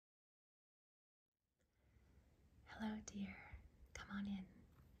Hello, dear. Come on in.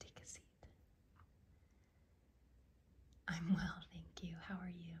 Take a seat. I'm well, thank you. How are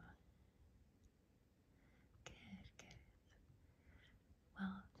you? Good, good.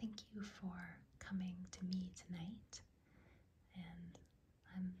 Well, thank you for coming to me tonight. And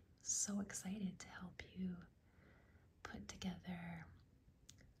I'm so excited to help you put together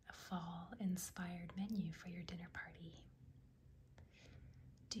a fall-inspired menu for your dinner party.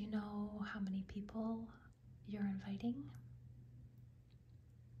 Do you know how many people you're inviting?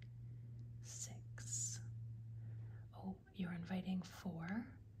 6. Oh, you're inviting 4,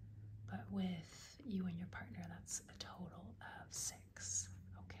 but with you and your partner, that's a total of 6.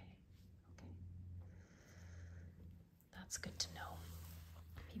 Okay, okay. That's good to know.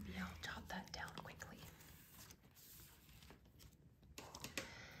 Maybe I'll jot that down quickly.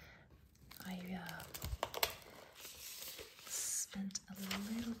 I spent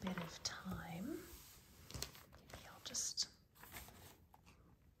a little bit of time. Maybe I'll just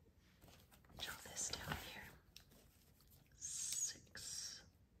jot this down here. 6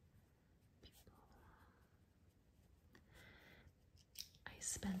 people. I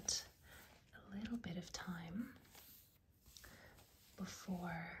spent a little bit of time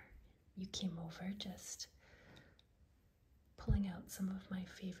before you came over just pulling out some of my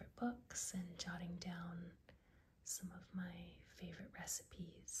favorite books and jotting down some of my favorite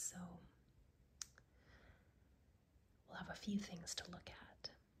recipes. So we'll have a few things to look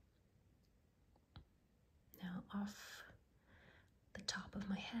at. Now, off the top of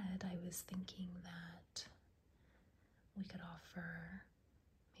my head, I was thinking that we could offer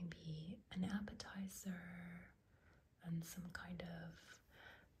maybe an appetizer and some kind of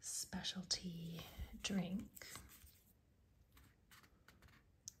specialty drink.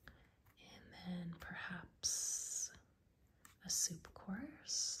 And then perhaps a soup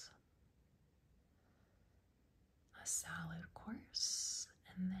course, a salad course,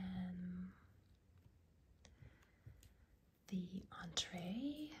 and then the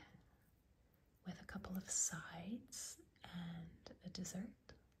entree with a couple of sides and a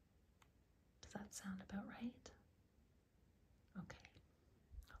dessert. Does that sound about right? Okay,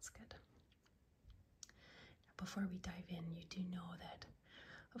 that's good. Now, before we dive in, you do know that,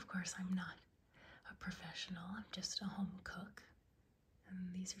 of course, I'm not a professional. I'm just a home cook.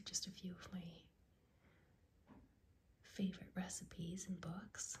 And these are just a few of my favorite recipes and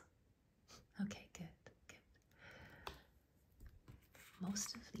books. Okay, good, good.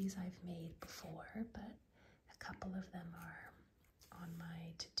 Most of these I've made before, but a couple of them are on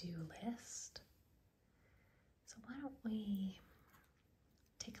my to-do list. So why don't we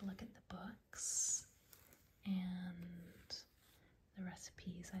take a look at the books and the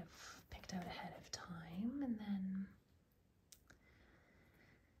recipes I've picked out ahead of time, and then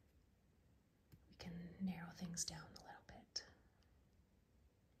we can narrow things down a little bit.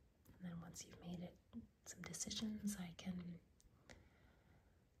 And then once you've made some decisions, I can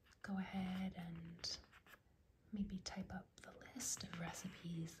go ahead and maybe type up the list of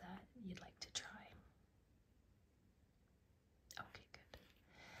recipes that you'd like to try. Okay, good.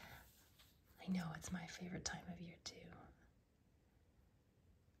 I know it's my favorite time of year too.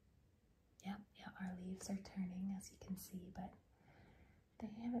 Yeah, our leaves are turning, as you can see, but they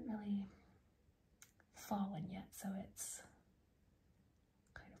haven't really fallen yet, so it's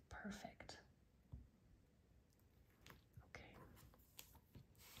kind of perfect. Okay,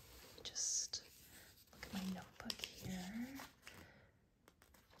 just look at my notebook here.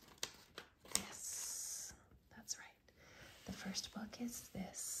 Yes, that's right. The first book is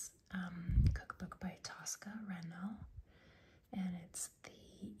this cookbook by Tosca Reno, and it's the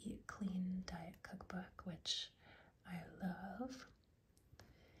Eat Clean Diet Cookbook, which I love.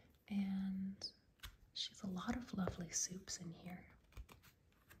 And she has a lot of lovely soups in here.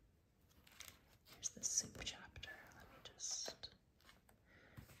 Here's the soup chapter. Let me just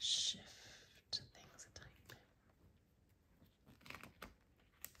shift things a tiny bit.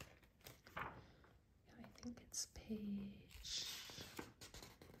 Yeah, I think it's page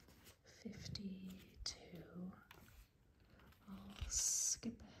 52. I'll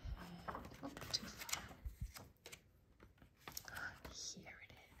skip ahead. Oh, too far. Here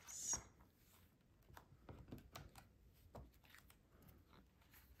it is.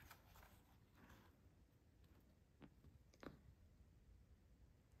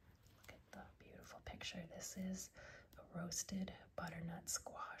 Look at the beautiful picture. This is a roasted butternut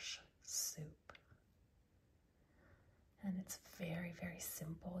squash soup. And it's very, very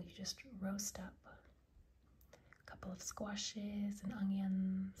simple. You just roast up a couple of squashes and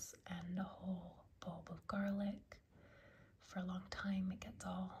onions and a whole bulb of garlic. For a long time, it gets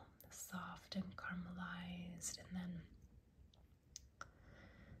all soft and caramelized, and then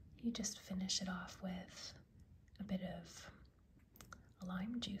you just finish it off with a bit of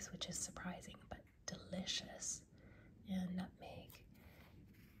lime juice, which is surprising but delicious, and nutmeg.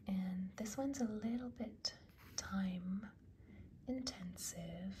 And this one's a little bit time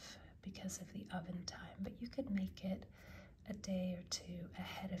intensive because of the oven time, but you could make it a day or two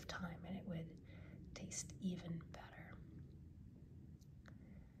ahead of time and it would taste even better.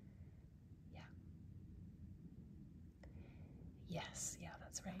 Yeah. Yes, yeah,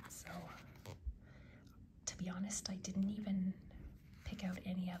 that's right. So, to be honest, I didn't even pick out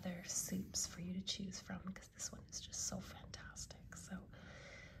any other soups for you to choose from because this one is just so fantastic. So,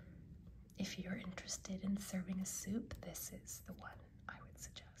 if you're interested in serving a soup, this is the one I would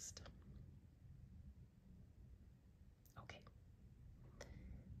suggest. Okay.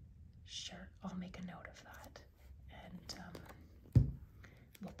 Sure, I'll make a note of that. And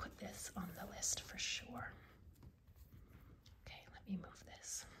we'll put this on the list for sure. Okay, let me move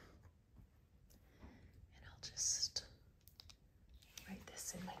this. And I'll just write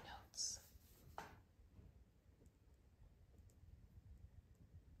this in my notes.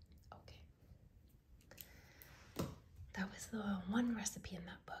 That was the one recipe in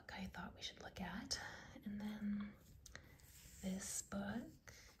that book I thought we should look at. And then this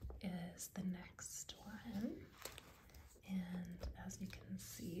book is the next one. And as you can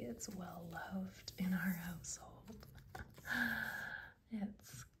see, it's well loved in our household.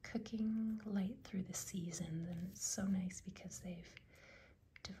 It's Cooking Light Through the Seasons, and it's so nice because they've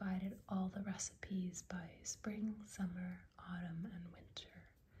divided all the recipes by spring, summer, autumn, and winter,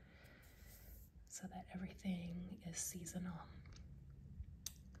 so that everything is seasonal.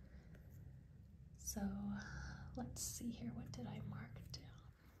 So let's see here, what did I mark down?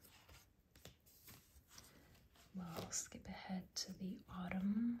 We'll skip ahead to the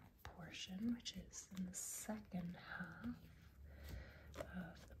autumn portion, which is in the second half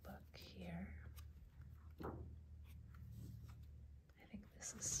of the book here. I think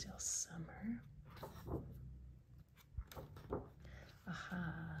this is still summer.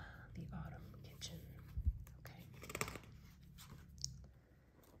 Aha, the autumn kitchen. Okay.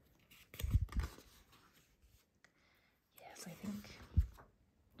 Yes, I think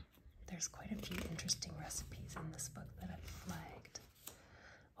there's quite a few interesting recipes in this book that I've flagged.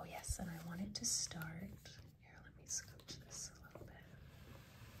 Oh yes, and I wanted to start, here, let me scooch this a little bit.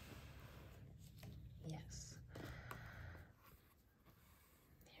 Yes.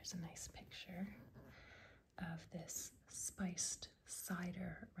 Here's a nice picture of this spiced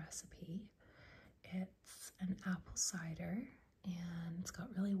cider recipe. It's an apple cider and it's got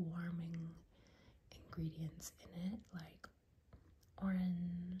really warming ingredients in it, like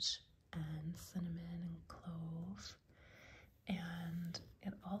orange and cinnamon and clove, and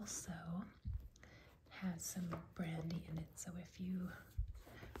it also has some brandy in it. So if you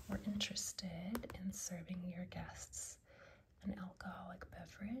were interested in serving your guests an alcoholic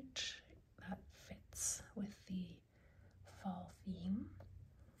beverage that fits with the fall theme,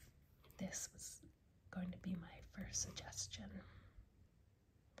 this was going to be my first suggestion.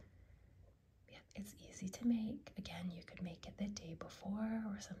 Yeah, it's easy to make. Again, you could make it the day before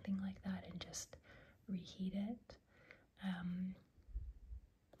or something like that and just reheat it.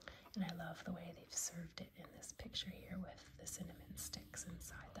 And I love the way they've served it in this picture here with the cinnamon sticks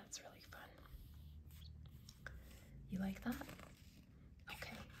inside. That's really fun. You like that?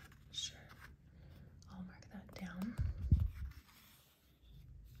 Okay, sure. I'll mark that down.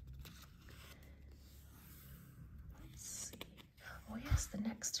 Let's see. Oh yes, the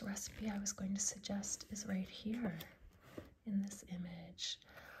next recipe I was going to suggest is right here in this image.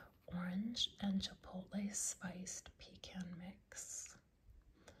 Orange and chipotle spiced pecan mix.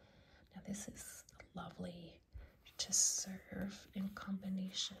 Now this is lovely to serve in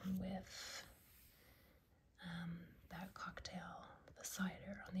combination with that cocktail, the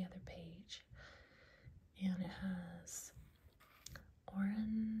cider on the other page. And it has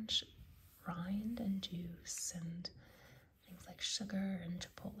orange rind and juice and things like sugar and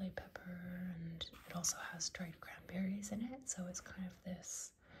chipotle pepper, and it also has dried cranberries in it, so it's kind of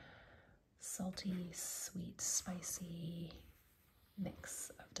this salty, sweet, spicy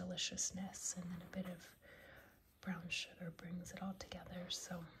mix of deliciousness, and then a bit of brown sugar brings it all together.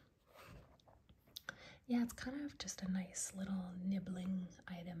 So yeah, it's kind of just a nice little nibbling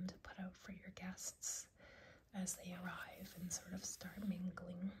item to put out for your guests as they arrive and sort of start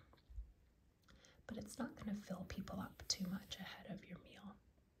mingling. But it's not going to fill people up too much ahead of your meal.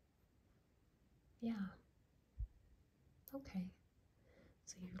 Yeah. Okay.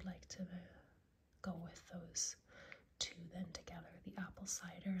 So you'd like to go with those two then together, the apple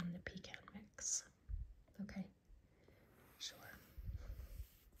cider and the pecan mix. Okay. Sure.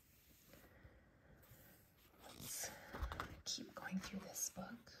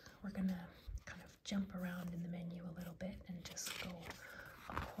 we're gonna kind of jump around in the menu a little bit and just go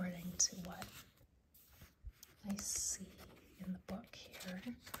according to what I see in the book here.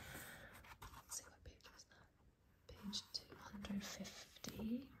 Let's see, what page is that? Page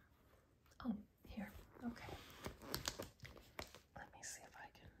 250. Oh, here. Okay. Let me see if I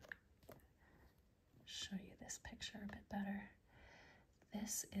can show you this picture a bit better.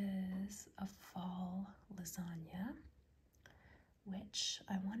 This is a fall lasagna, which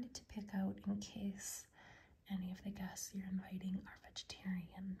I wanted to pick out in case any of the guests you're inviting are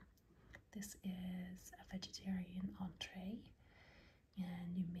vegetarian. This is a vegetarian entree,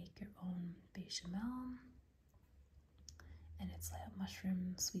 and you make your own bechamel, and it's like a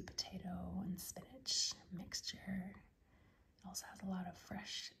mushroom, sweet potato, and spinach mixture. It also has a lot of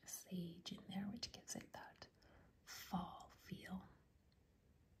fresh sage in there, which gives it that fall feel.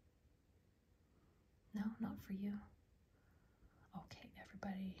 No, not for you. Okay,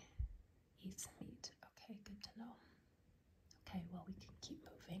 everybody eats meat. Okay, good to know. Okay, well, we can keep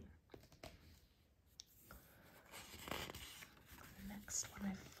moving. The next one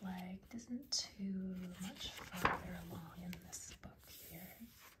I flagged isn't too much farther along in this book here.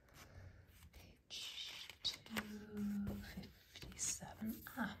 Page 257.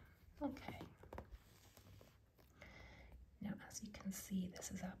 Ah, okay. Now, as you can see,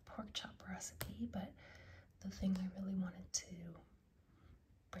 this is a pork chop recipe, but the thing I really wanted to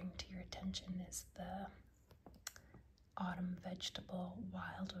bring to your attention is the autumn vegetable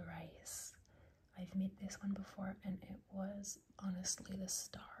wild rice. I've made this one before, and it was honestly the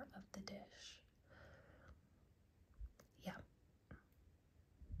star of the dish. Yeah.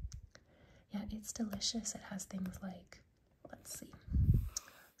 Yeah, it's delicious. It has things like, let's see,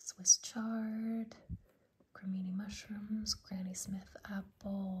 Swiss chard, cremini mushrooms, Granny Smith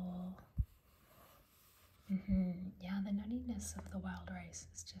apple. Yeah, the nuttiness of the wild rice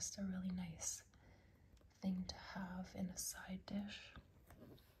is just a really nice thing to have in a side dish.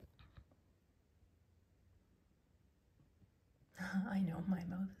 I know, my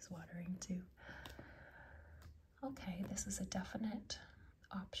mouth is watering too. Okay, this is a definite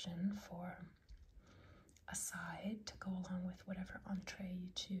option for a side to go along with whatever entree you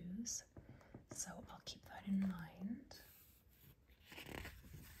choose. So I'll keep that in mind.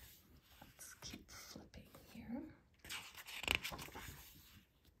 Let's keep flipping here.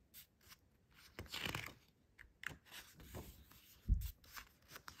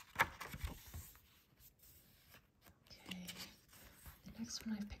 Okay, the next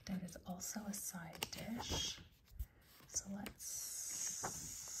one I've picked out is also a side dish. So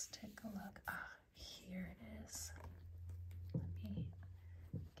let's take a look. Ah, here it is. Let me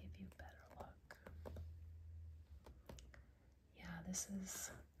give you a better look. Yeah, this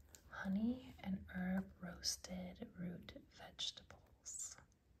is honey and herb roasted root vegetables.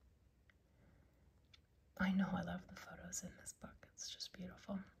 I know, I love the photos in this book. It's just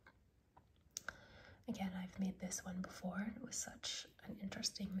beautiful. Again, I've made this one before, and it was such an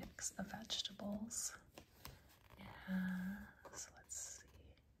interesting mix of vegetables. So let's see.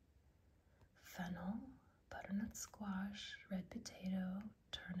 Fennel, butternut squash, red potato,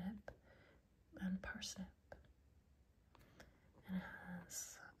 turnip, and parsnip. And it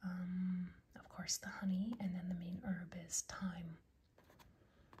has, of course, the honey, and then the main herb is thyme.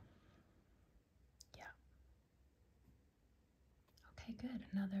 Yeah. Okay, good.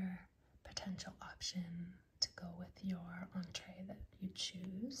 Another potential option to go with your entree that you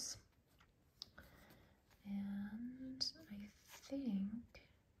choose. And I think,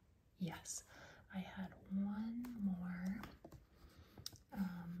 yes, I had one more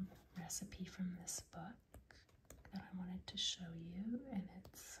recipe from this book that I wanted to show you, and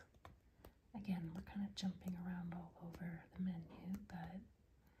it's, again, we're kind of jumping around all over the menu, but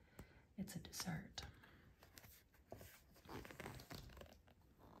it's a dessert.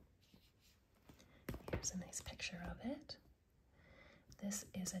 Here's a nice picture of it. This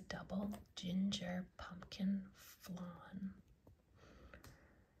is a double ginger pumpkin flan.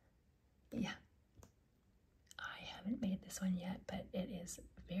 Yeah, I haven't made this one yet, but it is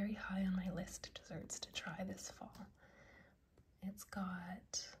very high on my list of desserts to try this fall. It's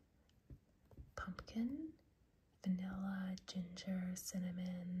got pumpkin, vanilla, ginger,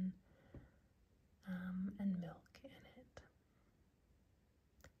 cinnamon, and milk in it.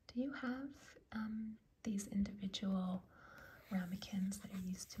 Do you have these individual ramekins that are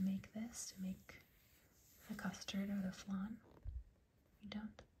used to make this, to make the custard or the flan? You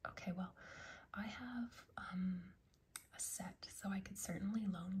don't? Okay, well, I have a set, so I could certainly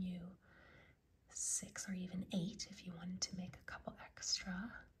loan you 6 or even 8 if you wanted to make a couple extra.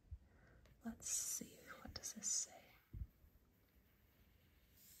 Let's see, what does this say?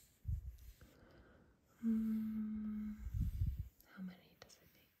 How many does it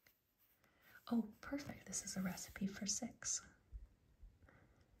make? Oh, perfect. This is a recipe for 6.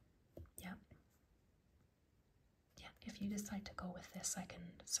 Yep. Yeah, if you decide to go with this, I can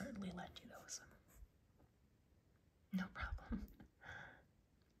certainly lend you those. No problem.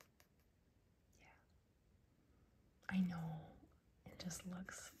 Yeah. I know. It just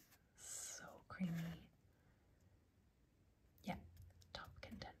looks so creamy. Yeah, top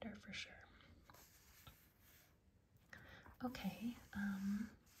contender for sure. Okay,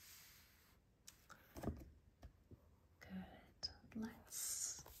 good.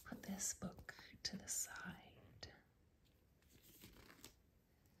 Let's put this book to the side.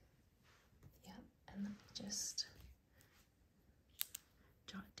 Yep, and let me just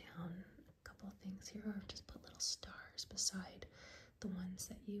jot down a couple of things here, or just put little stars beside the ones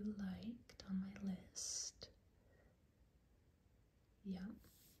that you liked on my list. Yep.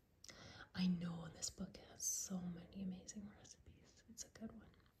 I know this book has so many amazing recipes. It's a good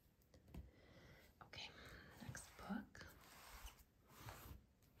one. Okay, next book.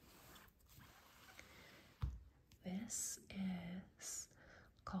 This is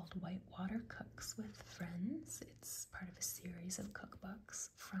called Whitewater Cooks with Friends. It's part of a series of cookbooks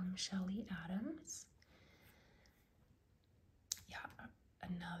from Shelley Adams. Yeah,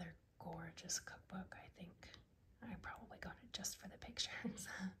 another gorgeous cookbook. I think I probably got it just for the pictures,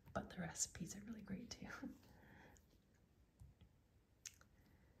 but the recipes are really great too.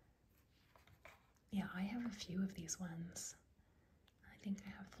 Yeah, I have a few of these ones. I think I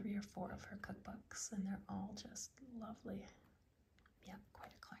have 3 or 4 of her cookbooks, and they're all just lovely. Yeah,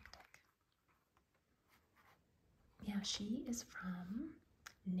 quite eclectic. Yeah, she is from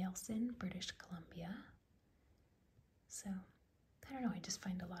Nelson, British Columbia. So, I don't know, I just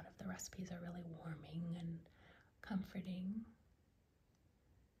find a lot of the recipes are really warming and comforting.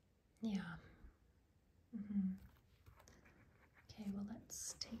 Yeah. Okay, well,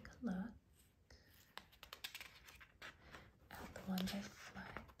 let's take a look at the ones I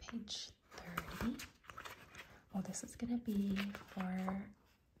flagged. Page 30. Oh, this is going to be for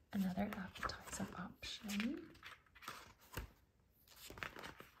another appetizer option.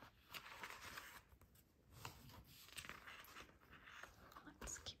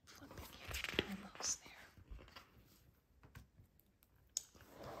 Let's keep flipping here. Almost there.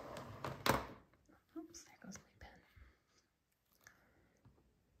 Oops, there goes my pen.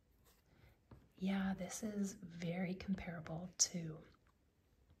 Yeah, this is very comparable to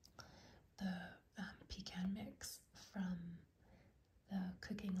the pecan mix from the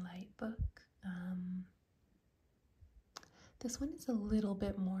Cooking Light book. This one is a little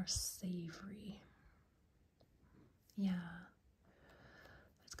bit more savory. Yeah.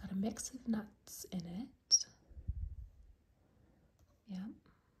 It's got a mix of nuts in it. Yeah.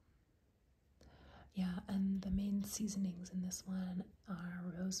 Yeah, and the main seasonings in this one are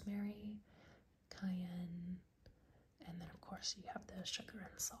rosemary, cayenne, and then of course you have the sugar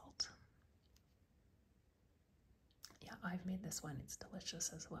and salt. Yeah, I've made this one. It's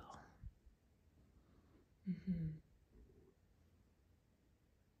delicious as well.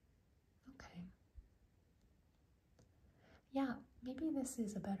 Okay. Yeah, maybe this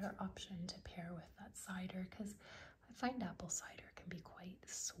is a better option to pair with that cider, because I find apple cider can be quite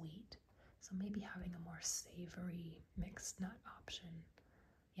sweet. So maybe having a more savory mixed nut option.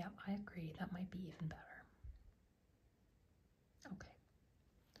 Yeah, I agree. That might be even better. Okay.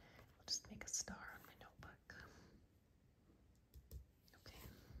 I'll just make a star on my notebook. Okay.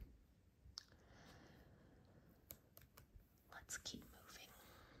 Let's keep moving.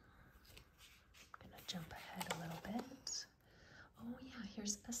 I'm gonna jump ahead a little bit. Oh yeah,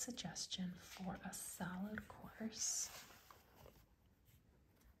 here's a suggestion for a salad course.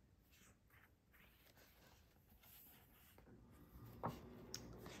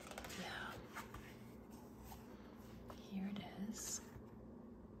 Yeah. Here it is.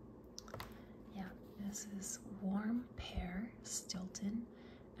 Yeah, this is warm pear, Stilton,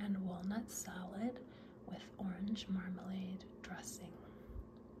 and walnut salad with orange marmalade dressing.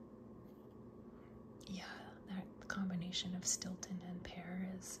 Yeah, that combination of Stilton and pear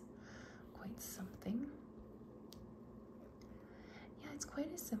is quite something. Yeah, it's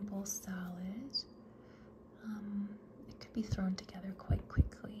quite a simple salad. It could be thrown together quite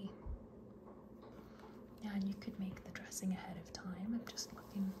quickly. Yeah, and you could make the dressing ahead of time. I'm just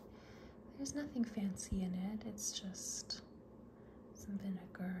looking. There's nothing fancy in it. It's just some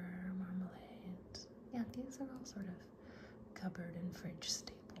vinegar, marmalade. Yeah, these are all sort of cupboard and fridge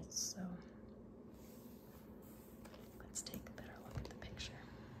staples, so let's take a better look at the picture.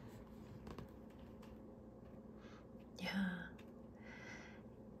 Yeah.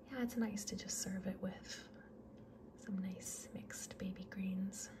 Yeah, it's nice to just serve it with some nice mixed baby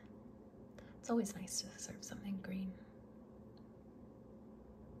greens. It's always nice to serve something green.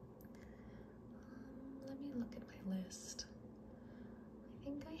 Let me look at my list. I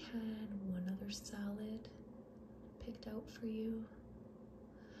think I had one other salad picked out for you.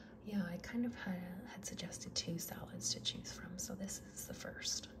 Yeah, I kind of had suggested 2 salads to choose from, so this is the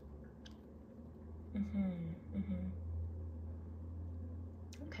first.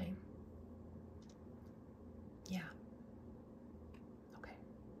 Okay. Yeah. Okay.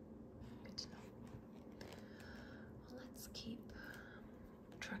 Good to know. Well, let's keep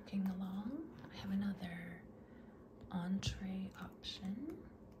trucking along. I have another entree option.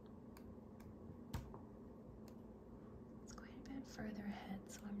 It's quite a bit further ahead,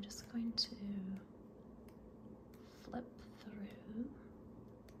 so I'm just going to flip through.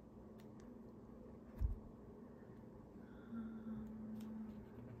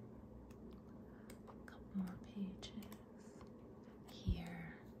 A couple more pages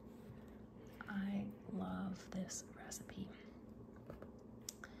here. I love this recipe.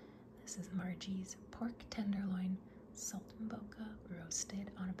 This is Margie's pork tenderloin saltimbocca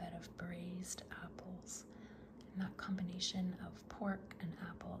roasted on a bed of braised apples. And that combination of pork and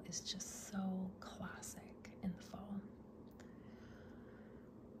apple is just so classic in the fall.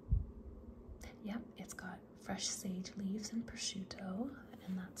 Yep, it's got fresh sage leaves and prosciutto,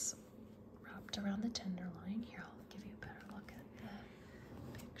 and that's wrapped around the tenderloin. Here, I'll give you a better look at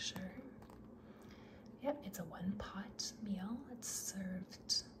the picture. Yep, it's a one-pot meal. It's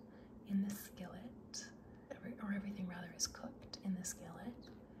served in the skillet, or everything rather is cooked in the skillet.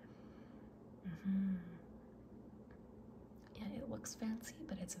 Yeah, it looks fancy,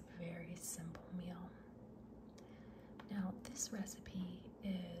 but it's a very simple meal. Now, this recipe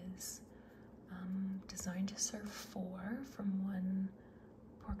is designed to serve 4 from 1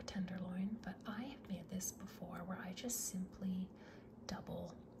 pork tenderloin, but I have made this before where I just simply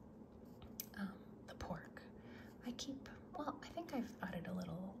double the pork. I think I've added a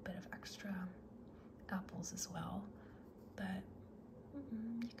little bit of extra apples as well, but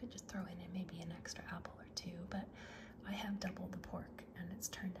you could just throw in maybe an extra apple or 2, but I have doubled the pork and it's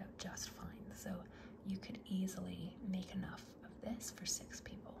turned out just fine. So you could easily make enough of this for 6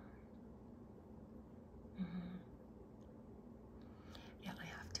 people. Yeah, I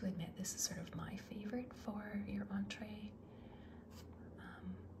have to admit, this is sort of my favorite for your entree.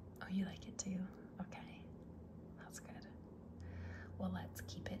 Oh, you like it too? Okay, that's good. Well, let's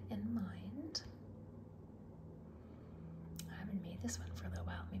keep it in mind. I haven't made this one for a little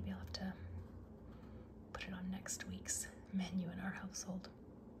while. Maybe I'll have to put it on next week's menu in our household.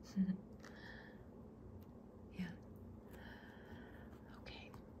 Yeah. Okay.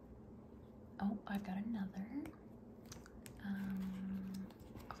 Oh, I've got another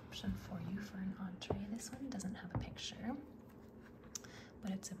option for you for an entree. This one doesn't have a picture,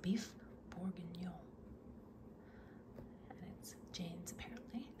 but it's a beef bourguignon. And it's Jane's,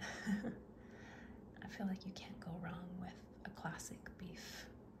 apparently. I feel like you can't go wrong with a classic beef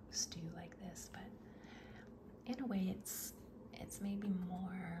stew like this, but in a way it's maybe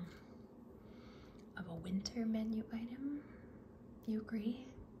more of a winter menu item. You agree?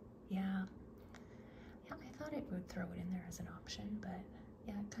 Yeah. Yeah, I thought it would throw it in there as an option, but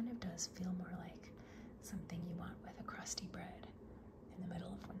yeah, it kind of does feel more like something you want with a crusty bread in the middle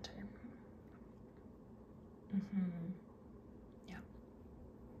of winter. Yeah.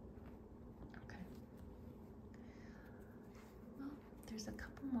 Okay. Well, there's a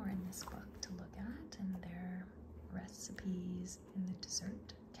couple more in this book to look at, and they're recipes in the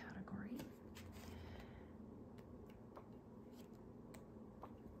dessert category.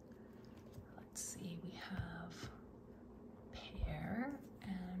 Let's see, we have pear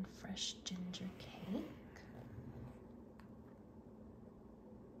and fresh ginger cake.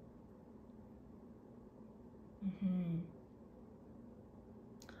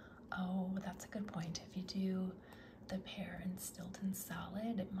 Oh, that's a good point. If you do the pear and Stilton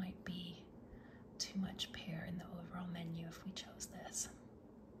salad, it might be too much pear in the overall menu if we chose this.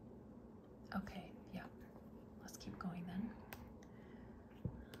 Okay, yeah. Let's keep going then.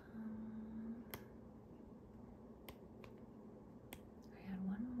 I had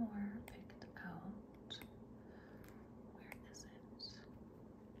one more picked out. Where is it?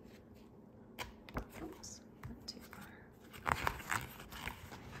 Oops, went too far.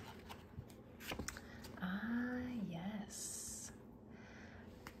 Ah, yes.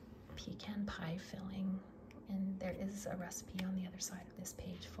 Pecan pie filling. And there is a recipe on the other side of this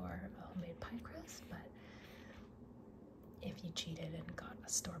page for a homemade pie crust, but if you cheated and got a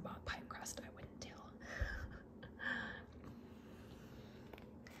store-bought pie crust, I wouldn't tell.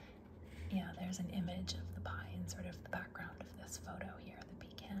 Yeah, there's an image of the pie in sort of the background of this photo here, the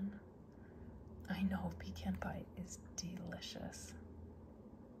pecan. I know pecan pie is delicious.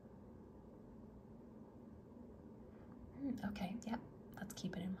 Okay, yeah, let's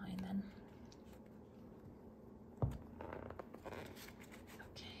keep it in mind then.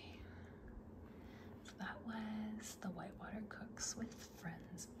 Okay, so that was the Whitewater Cooks with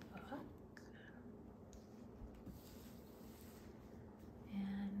Friends book.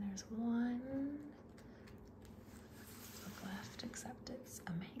 And there's one book left, except it's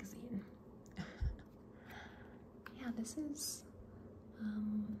a magazine. Yeah, this is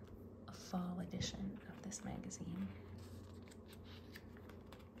a fall edition of this magazine.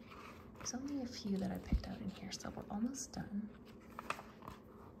 There's only a few that I picked out in here, so we're almost done.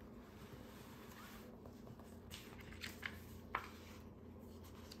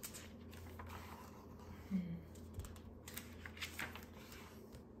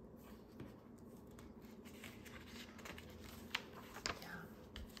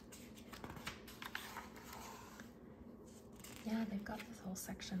 Yeah, they've got this whole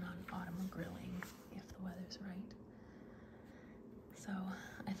section on autumn grilling, if the weather's right. So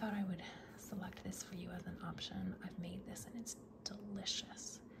I thought I would select this for you as an option. I've made this and it's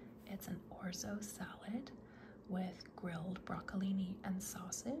delicious. It's an orzo salad with grilled broccolini and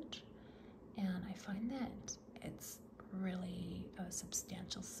sausage. And I find that it's really a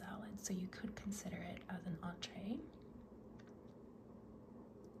substantial salad, so you could consider it as an entree.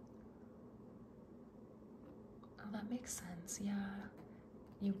 Oh, that makes sense. Yeah,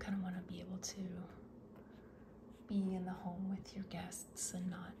 you kind of want to be able to be in the home with your guests and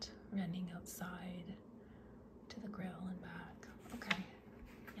not running outside to the grill and back. Okay,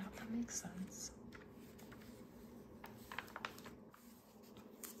 yeah, that makes sense.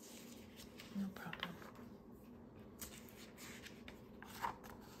 No problem.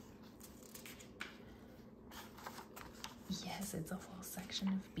 Yes, it's a whole section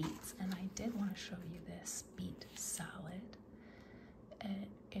of beets, and I did want to show you this beet salad. It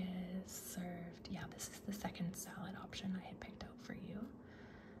is served, yeah, this is the second salad option I had picked out for you.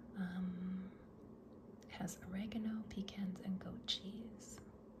 It has oregano, pecans, and goat cheese.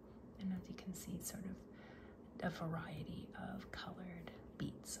 And as you can see, sort of a variety of colored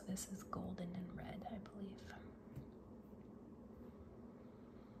beets. So this is golden and red, I believe.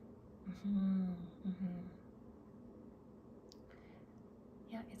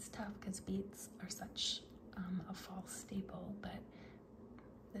 Yeah, it's tough because beets are such a fall staple, but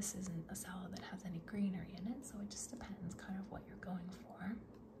this isn't a salad that has any greenery in it, so it just depends kind of what you're going for.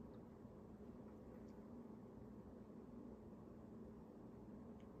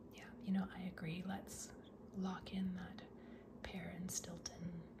 Yeah, you know, I agree. Let's lock in that pear and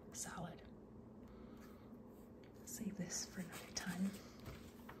Stilton salad. Save this for another time.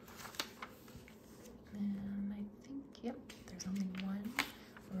 And I think, yep, there's only one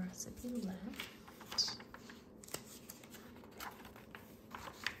recipe left.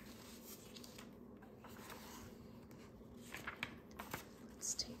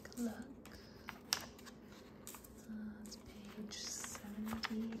 Let's take a look. It's page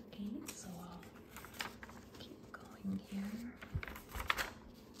 78, so I'll keep going here.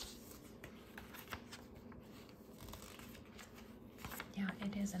 Yeah,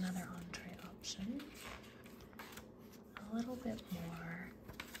 it is another entree option. A little bit more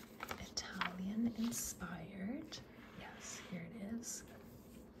Italian inspired. Yes, here it is.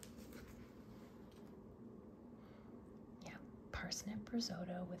 Yeah, parsnip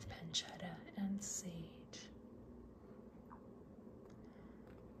risotto with pancetta and sage.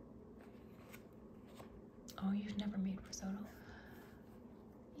 Oh, you've never made risotto?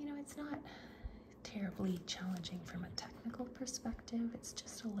 You know, it's not terribly challenging from a technical perspective. It's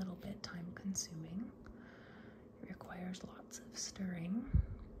just a little bit time consuming. It requires lots of stirring.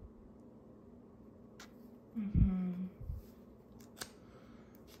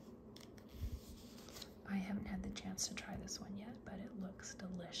 I haven't had the chance to try this one yet, but it looks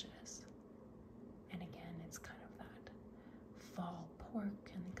delicious. And again, it's kind of that fall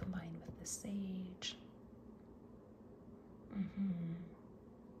pork and then combined with the sage.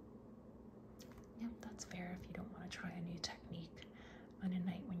 Yep, that's fair if you don't want to try a new technique on a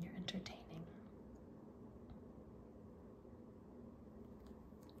night when you're entertaining.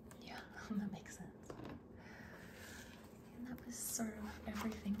 Yeah, that makes sense. And that was sort of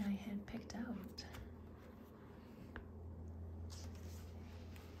everything I had picked out.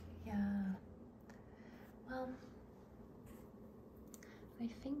 Yeah. Well, I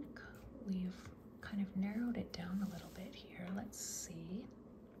think we've kind of narrowed it down a little bit here. Let's see.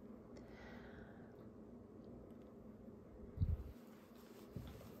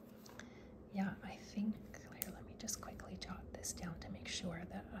 think, here, let me just quickly jot this down to make sure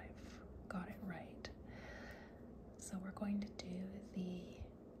that I've got it right. So we're going to do the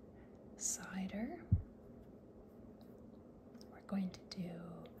cider. We're going to do,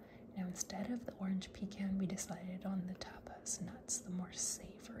 now instead of the orange pecan, we decided on the tapas nuts, the more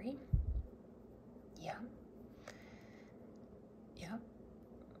savory. Yeah. Yeah.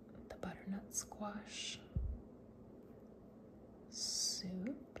 The butternut squash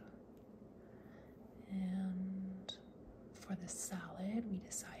soup. And for the salad, we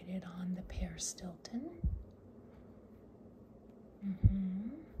decided on the pear Stilton.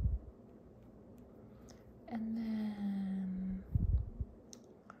 And then,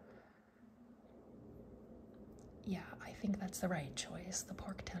 yeah, I think that's the right choice, the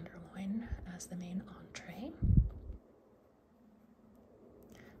pork tenderloin as the main entree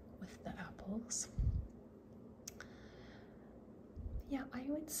with the apples. Yeah, I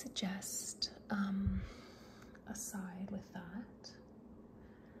would suggest a side with that.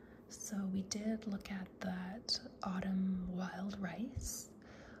 So we did look at that autumn wild rice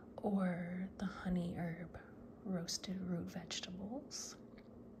or the honey herb roasted root vegetables.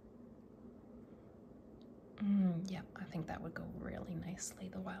 Yep, I think that would go really nicely,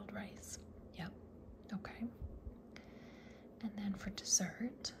 the wild rice. Yep, okay. And then for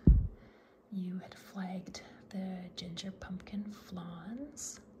dessert, you had flagged the ginger pumpkin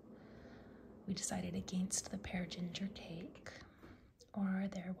flans. We decided against the pear ginger cake, or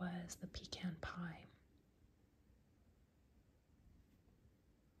there was the pecan pie.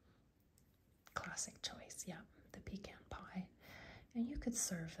 Classic choice, yeah, the pecan pie. And you could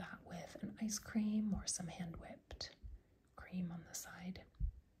serve that with an ice cream or some hand whipped cream on the side.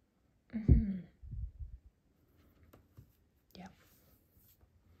 Yeah.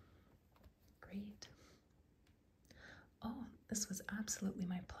 Great. Oh, this was absolutely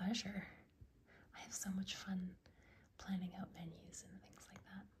my pleasure. I have so much fun planning out menus and things like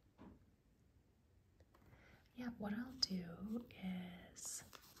that. Yeah, what I'll do is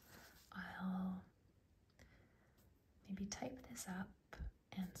I'll maybe type this up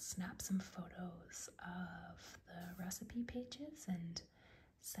and snap some photos of the recipe pages and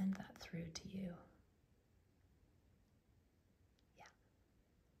send that through to you. Yeah.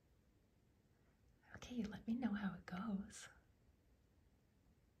 Okay, let me know how it goes.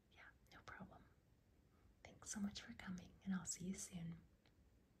 Yeah, no problem. Thanks so much for coming, and I'll see you soon.